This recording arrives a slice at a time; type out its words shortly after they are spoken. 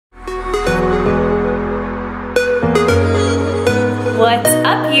What's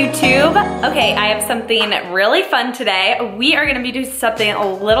up, YouTube? Okay, I have something really fun today. We are gonna be doing something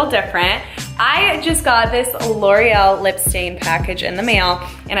a little different. I just got this L'Oreal lip stain package in the mail,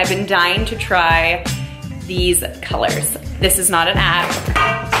 and I've been dying to try these colors. This is not an ad.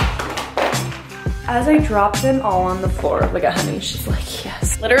 As I drop them all on the floor, look at Honey, she's like,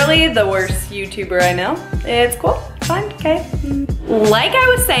 yes. Literally the worst YouTuber I know. It's cool, fun, okay. Like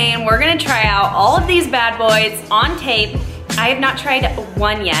I was saying, we're gonna try out all of these bad boys on tape. I have not tried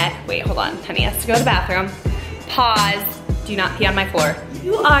one yet. Wait, hold on, Honey has to go to the bathroom. Pause, do not pee on my floor.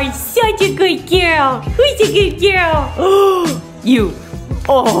 You are such a good girl. Who's a good girl? Oh, you.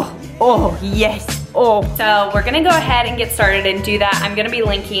 Oh, yes. Oh. So we're gonna go ahead and get started and do that. I'm gonna be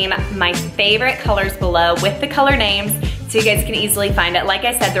linking my favorite colors below with the color names so you guys can easily find it. Like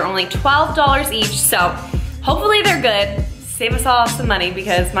I said, they're only $12 each, so hopefully they're good. Save us all some money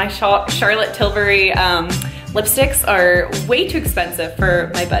because my Charlotte Tilbury lipsticks are way too expensive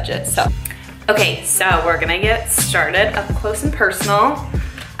for my budget, so. Okay, so we're gonna get started up close and personal.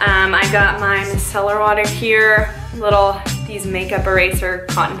 I got my micellar water here. These makeup eraser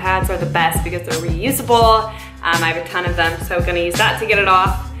cotton pads are the best because they're reusable. I have a ton of them, so I'm gonna use that to get it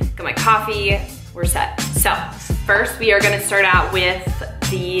off. Got my coffee, we're set. So, first we are gonna start out with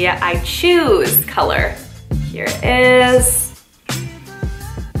the I Choose color. Here it is.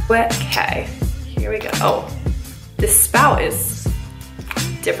 Okay, here we go. Oh, this spout is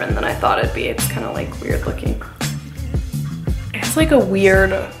different than I thought it'd be. It's kind of like weird looking. It's like a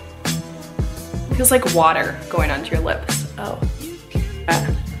weird, feels like water going onto your lips. Oh.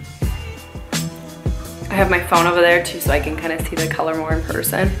 I have my phone over there too so I can kind of see the color more in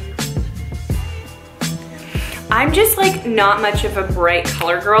person. I'm just like not much of a bright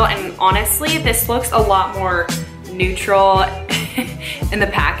color girl, and honestly this looks a lot more neutral in the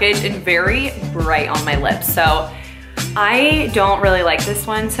package and very bright on my lips. So I don't really like this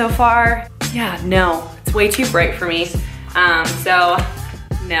one so far. Yeah, no, it's way too bright for me. So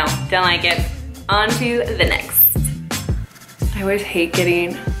no, don't like it. On to the next. I always hate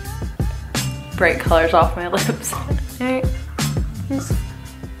getting bright colors off my lips.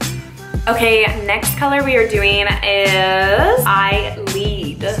 Okay, next color we are doing is I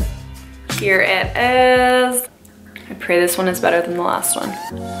Lead. Here it is. I pray this one is better than the last one.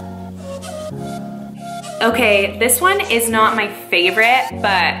 Okay, this one is not my favorite,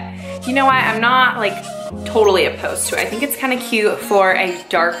 but you know what? I'm not like totally opposed to it. I think it's kind of cute for a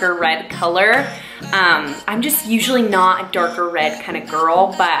darker red color. I'm just usually not a darker red kind of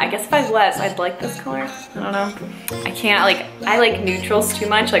girl, but I guess if I was, I'd like this color. I don't know. I like neutrals too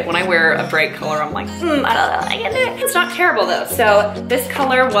much. Like when I wear a bright color, I'm like, I don't know, I get it. It's not terrible though. So this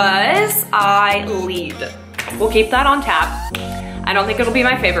color was I Lead. We'll keep that on tap. I don't think it'll be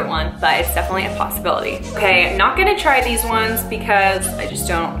my favorite one, but it's definitely a possibility. Okay, not gonna try these ones because I just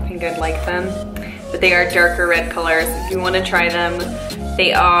don't think I'd like them. But they are darker red colors. If you wanna try them,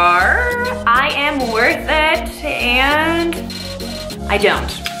 they are I Am Worth It and I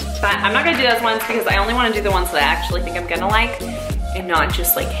Don't. But I'm not gonna do those ones because I only wanna do the ones that I actually think I'm gonna like and not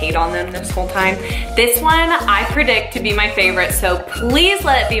just like hate on them this whole time. This one I predict to be my favorite, so please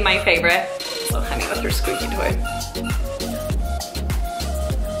let it be my favorite. So Honey with her squeaky toy.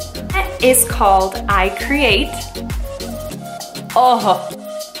 That is called I Create. Oh,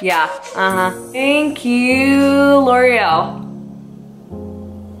 yeah, Thank you, L'Oreal.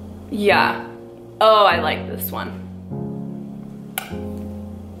 Yeah. Oh, I like this one.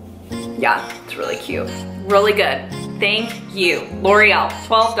 Yeah, it's really cute. Really good. Thank you. L'Oreal,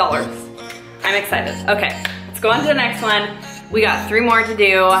 $12. I'm excited. Okay, let's go on to the next one. We got 3 more to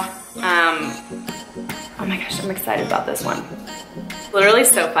do. Oh my gosh, I'm excited about this one. Literally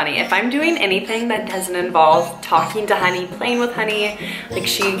so funny. If I'm doing anything that doesn't involve talking to Honey, playing with Honey, like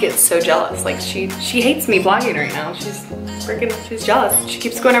she gets so jealous. Like she hates me vlogging right now. She's jealous. She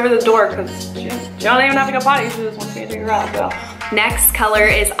keeps going over the door because she don't even have to go potty. She just wants me to take her out. So. Next color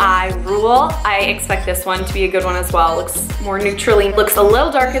is I Rule. I expect this one to be a good one as well. Looks more neutrally. Looks a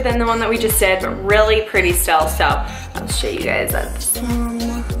little darker than the one that we just did, but really pretty still. So I'll show you guys this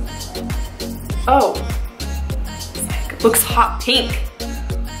one. Oh. Looks hot pink.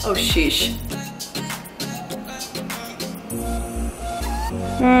 Oh, sheesh.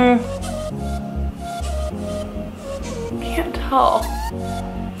 Can't tell.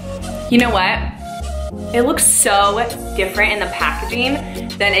 You know what? It looks so different in the packaging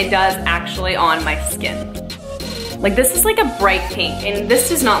than it does actually on my skin. Like this is like a bright pink, and this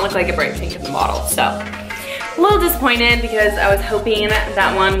does not look like a bright pink in the bottle. So a little disappointed because I was hoping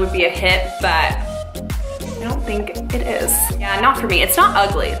that one would be a hit, but I don't think it is. Yeah, not for me. It's not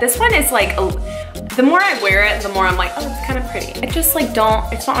ugly. This one is like, the more I wear it, the more I'm like, oh, it's kind of pretty. I just like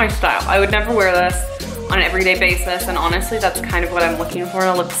it's not my style. I would never wear this on an everyday basis, and honestly, that's kind of what I'm looking for in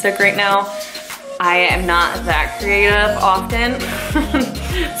a lipstick right now. I am not that creative often.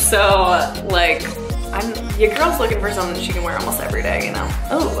 So like, your girl's looking for something she can wear almost every day, you know?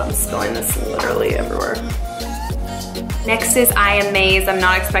 Oh, I'm spilling this literally everywhere. Next is I Am Maze. I'm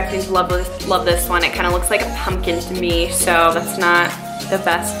not expecting to love this one. It kind of looks like a pumpkin to me, so that's not the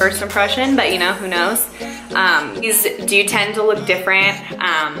best first impression, but you know, who knows? These do tend to look different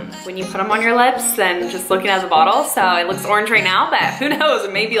when you put them on your lips than just looking at the bottle. So it looks orange right now, but who knows?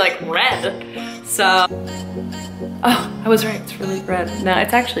 It may be like red. So, oh, I was right. It's really red. No,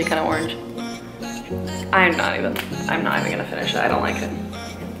 it's actually kind of orange. I'm not even gonna finish it. I don't like it.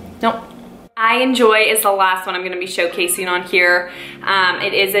 Nope. I Enjoy is the last one I'm gonna be showcasing on here.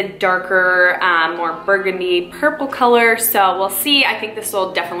 It is a darker, more burgundy purple color, so we'll see. I think this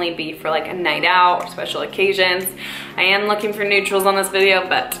will definitely be for like a night out or special occasions. I am looking for neutrals on this video,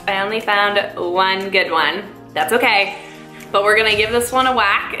 but I only found one good one. That's okay, but we're gonna give this one a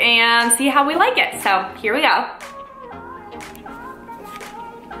whack and see how we like it. So here we go.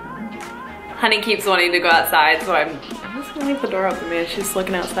 Honey keeps wanting to go outside, so I'm just gonna leave the door open, man. She's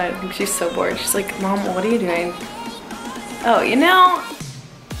looking outside. I think she's so bored. She's like, Mom, what are you doing? Oh, you know,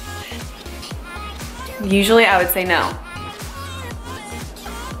 usually I would say no,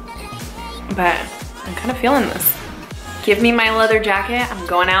 but I'm kind of feeling this. Give me my leather jacket. I'm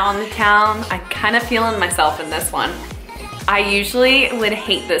going out on the town. I'm kind of feeling myself in this one. I usually would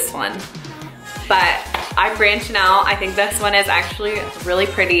hate this one, but I'm branching out. I think this one is actually really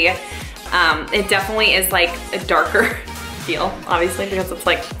pretty. It definitely is like a darker feel, obviously, because it's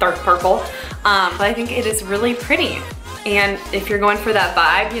like dark purple. But I think it is really pretty. And if you're going for that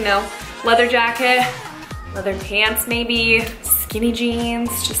vibe, you know, leather jacket, leather pants maybe, skinny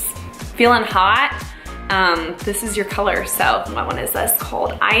jeans, just feeling hot, this is your color. So what one is this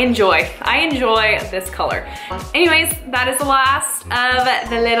called? I Enjoy. I enjoy this color. Anyways, that is the last of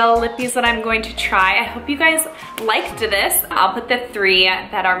the little lippies that I'm going to try. I hope you guys liked this. I'll put the 3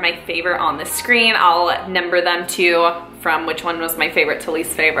 that are my favorite on the screen. I'll number them too, from which one was my favorite to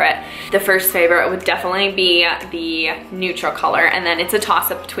least favorite. The first favorite would definitely be the neutral color, and then it's a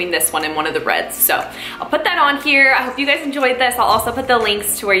toss-up between this one and one of the reds. So I'll put that on here. I hope you guys enjoyed this. I'll also put the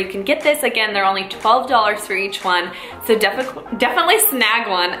links to where you can get this. Again, they're only $12 for each one, so definitely snag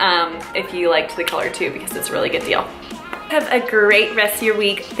one if you liked the color too, because it's a really good deal. Have a great rest of your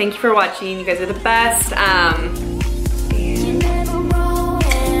week. Thank you for watching. You guys are the best.